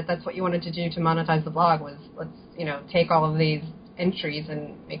decide that that's what you wanted to do to monetize the blog? Was let's take all of these entries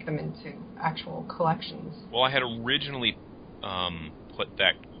and make them into actual collections? Well, I had originally put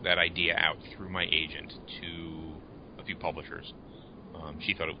that idea out through my agent to a few publishers.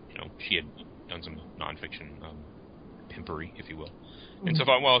 She thought she had done some nonfiction pimpery, if you will, and so I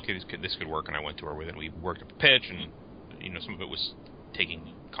thought, well, okay, this could work, and I went to her with it. We worked up a pitch, and some of it was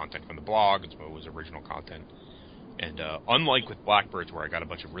taking content from the blog, and some of it was original content. And unlike with Blackbirds, where I got a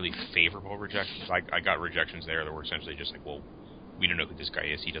bunch of really favorable rejections, I got rejections there that were essentially just like, well, we don't know who this guy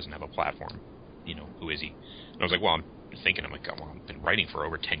is. He doesn't have a platform. Who is he? And I was like, well, I'm I've been writing for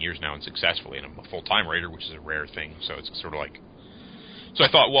over 10 years now and successfully, and I'm a full-time writer, which is a rare thing. So it's sort of like, so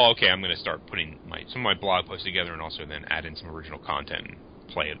I thought, well, okay, I'm going to start putting some of my blog posts together, and also then add in some original content and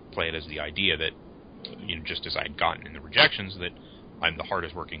play it as the idea that, just as I had gotten in the rejections, that I'm the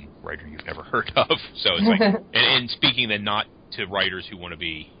hardest working writer you've ever heard of. So it's like, and speaking then not to writers who want to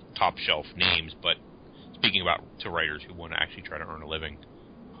be top shelf names, but speaking about to writers who want to actually try to earn a living,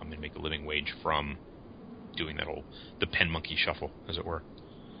 and make a living wage from doing the pen monkey shuffle, as it were.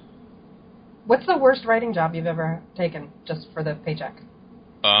 What's the worst writing job you've ever taken, just for the paycheck?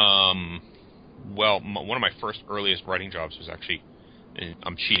 Well, one of my first earliest writing jobs was actually, and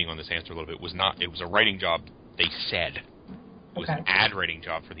I'm cheating on this answer a little bit, it was a writing job, they said. It was an ad writing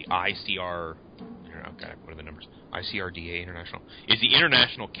job for the ICR, oh God, what are the numbers? ICRDA International. It's the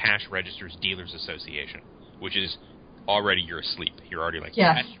International Cash Registers Dealers Association, which is already you're asleep. You're already like,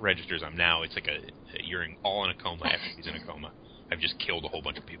 yes. Cash registers, it's like you're all in a coma. Everybody's in a coma. I've just killed a whole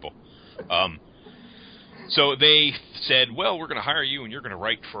bunch of people. So they said, well, we're going to hire you and you're going to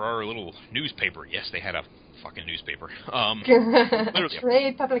write for our little newspaper. Yes, they had a fucking newspaper.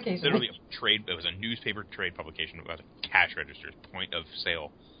 Trade publication. Literally a trade. It was a newspaper trade publication about cash registers, point of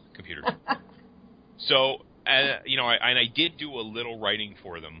sale computers. So, I did do a little writing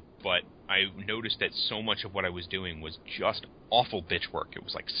for them, but I noticed that so much of what I was doing was just awful bitch work. It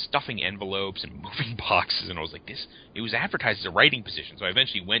was like stuffing envelopes and moving boxes, and I was like, it was advertised as a writing position. So I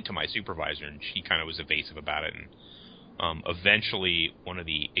eventually went to my supervisor, and she kind of was evasive about it, and eventually one of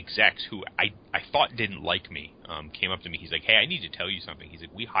the execs, who I thought didn't like me, came up to me. He's like, hey, I need to tell you something. He's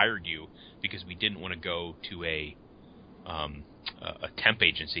like, we hired you because we didn't want to go to a a temp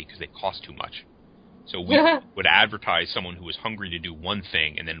agency because they cost too much. So we would advertise someone who was hungry to do one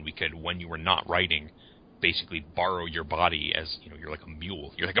thing, and then we could, when you were not writing, basically borrow your body as, you're like a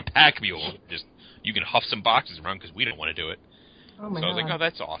mule. You're like a pack mule. Just you can huff some boxes around because we don't want to do it. Oh my so I was God. like, oh,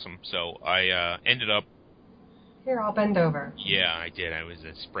 that's awesome. So I ended up. Here, I'll bend over. Yeah, I did. I was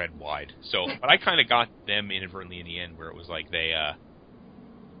spread wide. So, but I kind of got them inadvertently in the end, where it was like they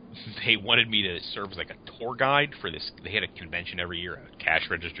wanted me to serve as like a tour guide for this. They had a convention every year, a cash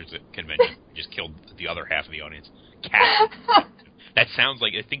registers convention. Just killed the other half of the audience. Cash. That sounds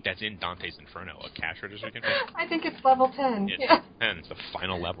like, I think that's in Dante's Inferno, a cash register convention. I think it's level 10. It's yeah. 10. It's the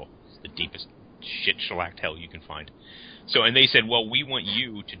final level. It's the deepest shit shellacked hell you can find. So, and they said, well, we want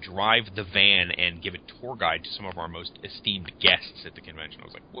you to drive the van and give a tour guide to some of our most esteemed guests at the convention. I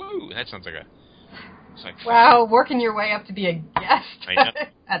was like, whoa, that sounds like a... It's like, wow, working your way up to be a guest I know.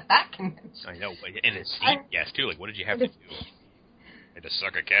 at that convention. I know, and a esteemed guest, too. Like, what did you have to do? I had to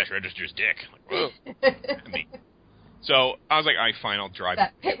suck a cash register's dick. Like, whoa. I mean, so, I was like, all right, fine, I'll drive.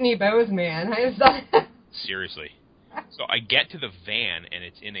 That Pitney Bowes man. Seriously. So I get to the van, and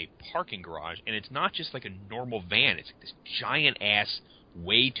it's in a parking garage, and it's not just like a normal van. It's like this giant-ass,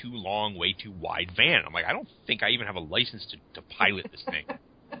 way too long, way too wide van. I'm like, I don't think I even have a license to pilot this thing.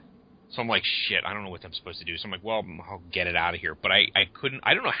 So I'm like, shit, I don't know what I'm supposed to do. So I'm like, well, I'll get it out of here. But I couldn't,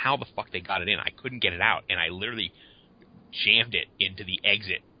 I don't know how the fuck they got it in. I couldn't get it out, and I literally jammed it into the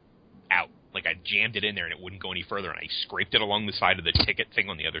exit out. Like, I jammed it in there, and it wouldn't go any further, and I scraped it along the side of the ticket thing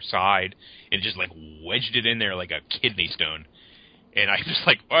on the other side, and just, like, wedged it in there like a kidney stone. And I just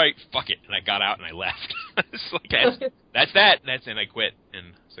like, all right, fuck it. And I got out, and I left. It's like, that's that. And I quit.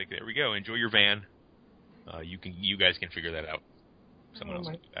 And it's like, there we go. Enjoy your van. You guys can figure that out. Someone else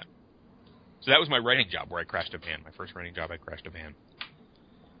can do that. So that was my writing job, where I crashed a van. My first writing job, I crashed a van.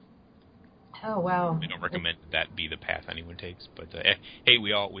 Oh, wow. I don't recommend that be the path anyone takes, but hey,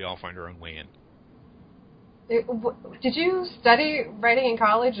 we all find our own way in. Did you study writing in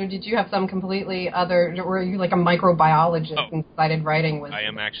college, or did you have some completely other? Were you like a microbiologist and decided writing was? I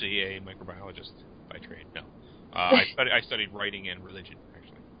am actually a microbiologist by trade. No, I studied writing and religion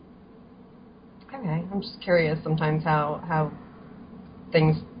actually. Okay, I'm just curious sometimes how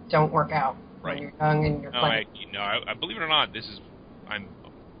things don't work out when you're young and you're playing. I believe it or not, I'm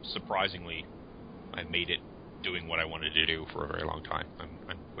surprisingly, I've made it doing what I wanted to do for a very long time.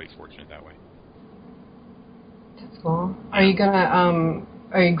 I'm quite fortunate that way. That's cool. Are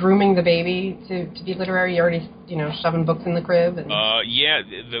you grooming the baby to be literary? You already, shoving books in the crib? And... yeah,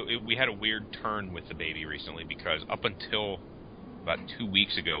 we had a weird turn with the baby recently, because up until about 2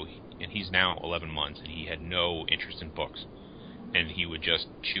 weeks ago, and he's now 11 months, and he had no interest in books. And he would just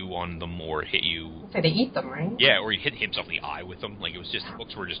chew on them or hit you. So they eat them, right? Yeah, or he'd hit himself in the eye with them. Like, it was just,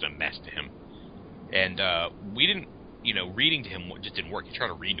 books were just a mess to him. And we didn't, reading to him just didn't work. You'd try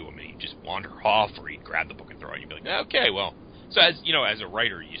to read to him, and he'd just wander off, or he'd grab the book and throw it. And you'd be like, okay, well. So as a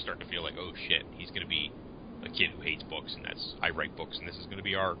writer, you start to feel like, oh shit, he's going to be a kid who hates books, and I write books, and this is going to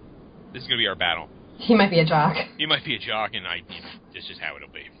be our battle. He might be a jock. He might be a jock, and this is how it'll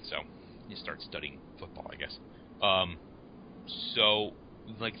be. So you start studying football, I guess. So,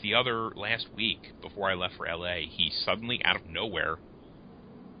 like last week, before I left for LA, he suddenly, out of nowhere,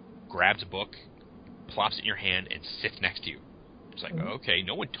 grabs a book, plops it in your hand, and sits next to you. It's like, okay,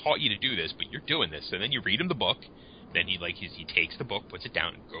 no one taught you to do this, but you're doing this. And then you read him the book, then he takes the book, puts it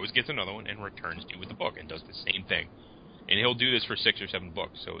down, goes, gets another one, and returns to you with the book, and does the same thing. And he'll do this for 6 or 7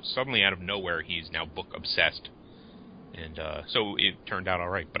 books. So suddenly, out of nowhere, he's now book-obsessed. And so it turned out all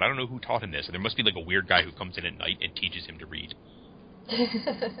right. But I don't know who taught him this. There must be like a weird guy who comes in at night and teaches him to read.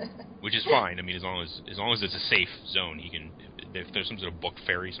 Which is fine. I mean, as long as it's a safe zone, he can. If there's some sort of book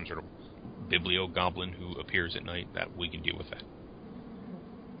fairy, some sort of biblio goblin who appears at night, that we can deal with that.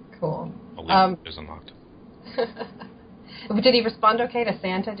 Cool. I'll leave it unlocked. Did he respond okay to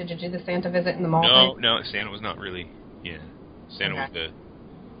Santa? Did you do the Santa visit in the mall? No, Santa was not really. Yeah, Santa was the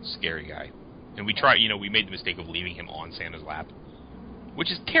scary guy. And we tried, we made the mistake of leaving him on Santa's lap,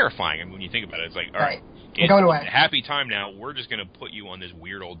 which is terrifying. I mean, when you think about it, it's like, all right, I'm going away. It's a happy time now. We're just going to put you on this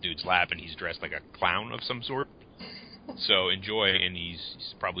weird old dude's lap, and he's dressed like a clown of some sort. So enjoy, and he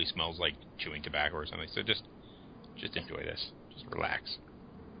probably smells like chewing tobacco or something. So just enjoy this. Just relax.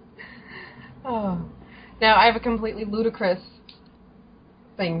 Oh. Now, I have a completely ludicrous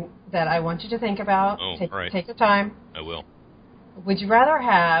thing that I want you to think about. Oh, all right. Take your time. I will. Would you rather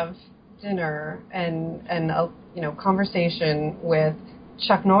have dinner and a conversation with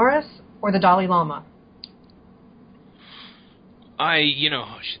Chuck Norris or the Dalai Lama?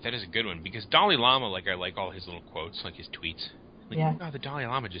 That is a good one, because Dalai Lama, I like all his little quotes, like his tweets, Like, Yeah. oh, the Dalai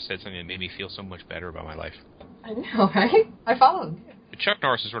Lama just said something that made me feel so much better about my life. I know, right? I followed. But Chuck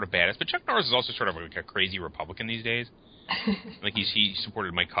Norris is sort of badass, but Chuck Norris is also sort of like a crazy Republican these days. Like, he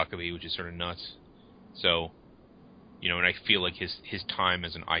supported Mike Huckabee, which is sort of nuts. So, you know, and I feel like his time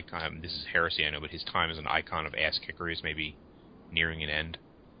as an icon, this is heresy, I know, but his time as an icon of ass kickery is maybe nearing an end.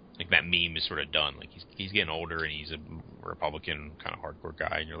 Like, that meme is sort of done. Like, he's getting older, and he's a Republican kind of hardcore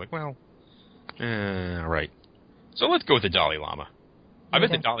guy, and you're like, well, all right. So let's go with the Dalai Lama. I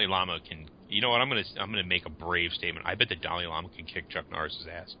bet the Dalai Lama can... You know what? I'm gonna make a brave statement. I bet the Dalai Lama can kick Chuck Norris's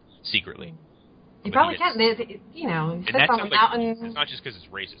ass secretly. You probably can. You know, he sits on a mountain. It's not just because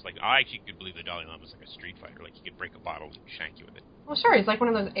it's racist. Like, I actually could believe the Dalai Lama is like a street fighter. Like, he could break a bottle and shank you with it. Well, sure. He's like one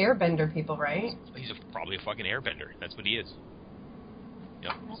of those airbender people, right? He's probably a fucking airbender. That's what he is.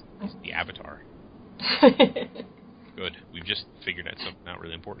 Yep. He's the Avatar. Good. We've just figured out something not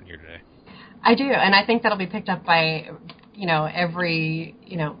really important here today. I do, and I think that'll be picked up by, every,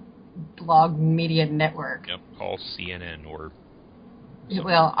 blog media network. Yep. Call CNN or...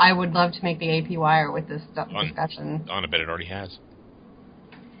 Well, I would love to make the AP Wire with this discussion. I bet it already has.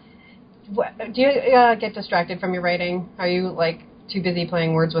 Do you get distracted from your writing? Are you, too busy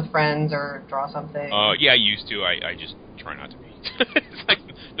playing Words with Friends or draw something? Yeah, I used to. I just try not to be. It's like,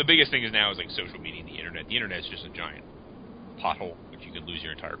 the biggest thing now is, social media and the internet. The internet's just a giant pothole, which you could lose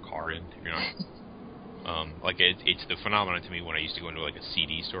your entire car in if you're not... it's the phenomenon to me when I used to go into, a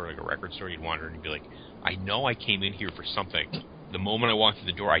CD store, a record store. You'd wander and you'd be like, I know I came in here for something. The moment I walk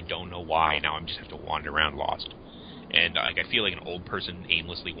through the door, I don't know why. Now I'm just have to wander around lost. And, I feel like an old person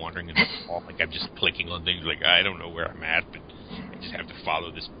aimlessly wandering in the hall. Like, I'm just clicking on things like, I don't know where I'm at, but I just have to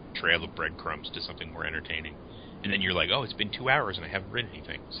follow this trail of breadcrumbs to something more entertaining. And then you're like, oh, it's been 2 hours and I haven't written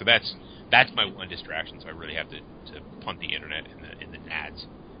anything. So that's my one distraction. So I really have to punt the internet in the nads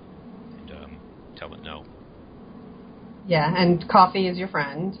and tell it no. Yeah, and coffee is your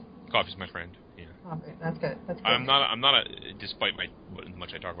friend. Coffee's my friend. Yeah. Coffee. That's good. I'm not despite what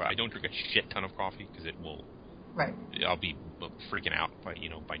much I talk about, I don't drink a shit ton of coffee because it will. Right. I'll be freaking out by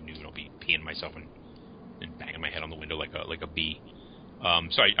noon. I'll be peeing myself and banging my head on the window like a bee.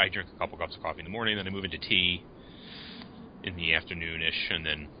 So I drink a couple cups of coffee in the morning, then I move into tea in the afternoon-ish, and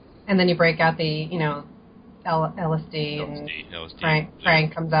then you break out the LSD and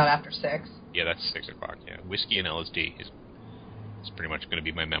Frank comes out after 6. Yeah, that's 6 o'clock. Yeah, whiskey and LSD is pretty much going to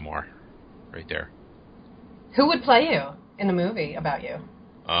be my memoir, right there. Who would play you in a movie about you?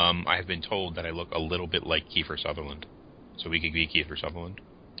 I have been told that I look a little bit like Kiefer Sutherland, so we could be Kiefer Sutherland.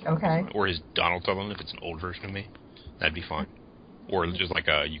 Okay. Or his Donald Sutherland if it's an old version of me. That'd be fun. Or just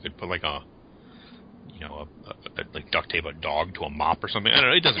you could put a duct tape a dog to a mop or something. I don't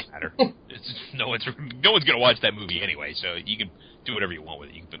know. It doesn't matter. No one's gonna watch that movie anyway. So you can do whatever you want with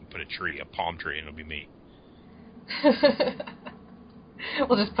it. You can put a palm tree, and it'll be me.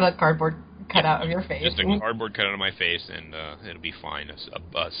 We'll just put a cardboard cutout of your face. Just a cardboard cutout of my face, and it'll be fine.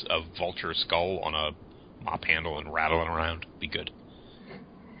 A vulture skull on a mop handle and rattling around. Be good.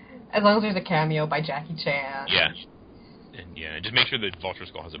 As long as there's a cameo by Jackie Chan. Yeah. And just make sure the vulture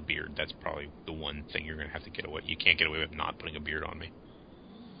skull has a beard. That's probably the one thing you're going to have to get away. You can't get away with not putting a beard on me.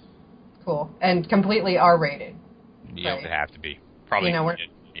 Cool. And completely R-rated. Yeah, right. It have to be. Probably. We're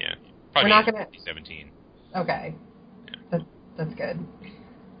Probably not going to... 17. Okay. Yeah. That's good.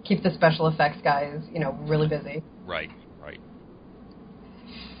 Keep the special effects guys, really busy. Right.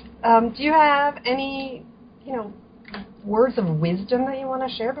 Do you have any, words of wisdom that you want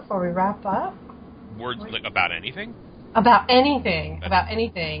to share before we wrap up? Words about anything? About anything.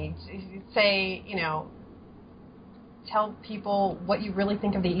 Say, tell people what you really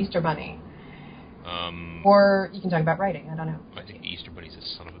think of the Easter Bunny. Or you can talk about writing. I don't know. I think the Easter Bunny's a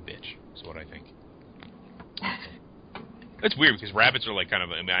son of a bitch, is what I think. It's weird because rabbits are I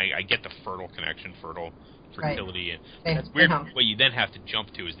get the fertility, and that's weird. What you then have to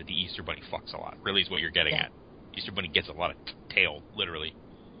jump to is that the Easter Bunny fucks a lot. Really is what you're getting at. Easter Bunny gets a lot of tail, literally.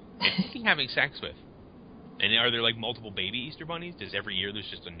 And who's he having sex with? And are there multiple baby Easter Bunnies? Does every year there's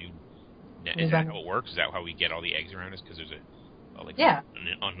just a new... Is that how it works? Is that how we get all the eggs around us? Because there's an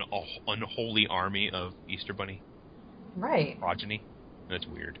unholy army of Easter Bunny progeny? That's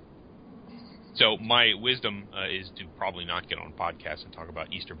weird. So my wisdom is to probably not get on podcasts and talk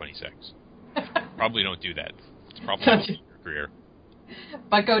about Easter Bunny sex. Probably don't do that. It's probably not your career.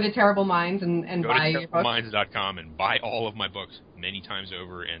 But go to Terrible Minds and buy your books. Go to TerribleMinds.com and buy all of my books many times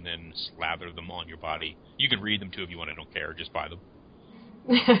over and then slather them on your body. You can read them too if you want. I don't care. Just buy them.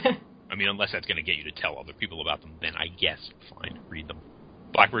 I mean, unless that's going to get you to tell other people about them, then I guess fine, read them.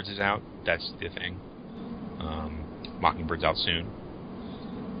 Blackbirds is out. That's the thing. Mockingbird's out soon.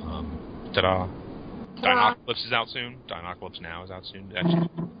 Ta-da. Dinocalypse is out soon. Dinocalypse Now is out soon. That's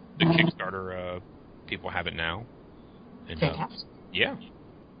the Kickstarter. People have it now. And, Fantastic. Yeah.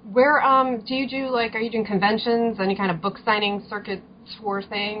 Where do you do, like, are you doing conventions, any kind of book signing circuit tour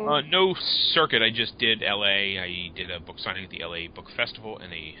thing? No circuit. I just did L.A. I did a book signing at the L.A. Book Festival,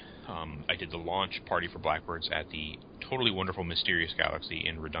 and I did the launch party for Blackbirds at the totally wonderful Mysterious Galaxy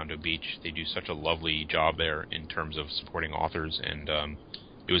in Redondo Beach. They do such a lovely job there in terms of supporting authors, and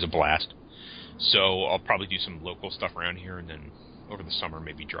it was a blast. So I'll probably do some local stuff around here, and then over the summer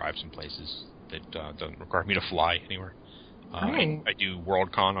maybe drive some places that doesn't require me to fly anywhere. I do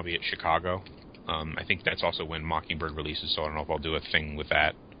Worldcon. I'll be at Chicago. I think that's also when Mockingbird releases, so I don't know if I'll do a thing with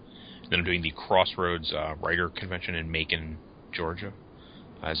that. Then I'm doing the Crossroads Writer Convention in Macon, Georgia,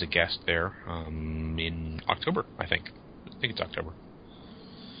 as a guest there in October, I think. I think it's October.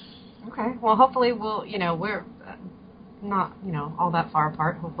 Okay. Well, hopefully we're not, all that far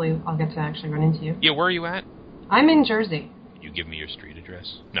apart. Hopefully I'll get to actually run into you. Yeah, where are you at? I'm in Jersey. Can you give me your street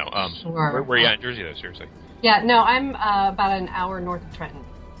address? No, sure. Where are you at in Jersey, though, seriously? Yeah, no, I'm about an hour north of Trenton.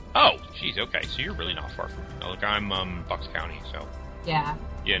 Oh, geez, okay. So you're really not far from me. Look, I'm Bucks County, so... Yeah.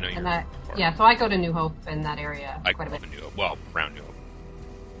 Yeah, no, you're not far. Yeah, so I go to New Hope in that area quite a bit. New Hope. Well, around New Hope.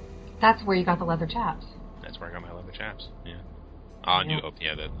 That's where you got the leather chaps. That's where I got my leather chaps, yeah. New Hope,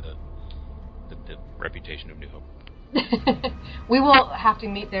 yeah, the reputation of New Hope. We will have to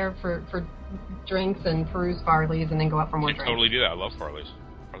meet there for drinks and peruse Farley's and then go up for more drinks. Totally do that. I love Farley's.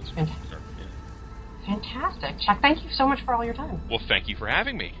 Fantastic. Fantastic. Chuck, thank you so much for all your time. Well, thank you for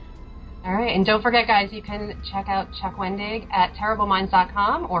having me. All right, and don't forget, guys, you can check out Chuck Wendig at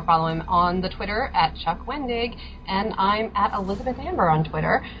terribleminds.com or follow him on the Twitter at Chuck Wendig, and I'm at Elizabeth Amber on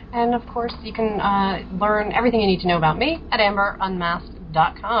Twitter. And, of course, you can learn everything you need to know about me at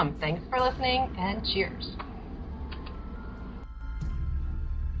amberunmasked.com. Thanks for listening, and cheers.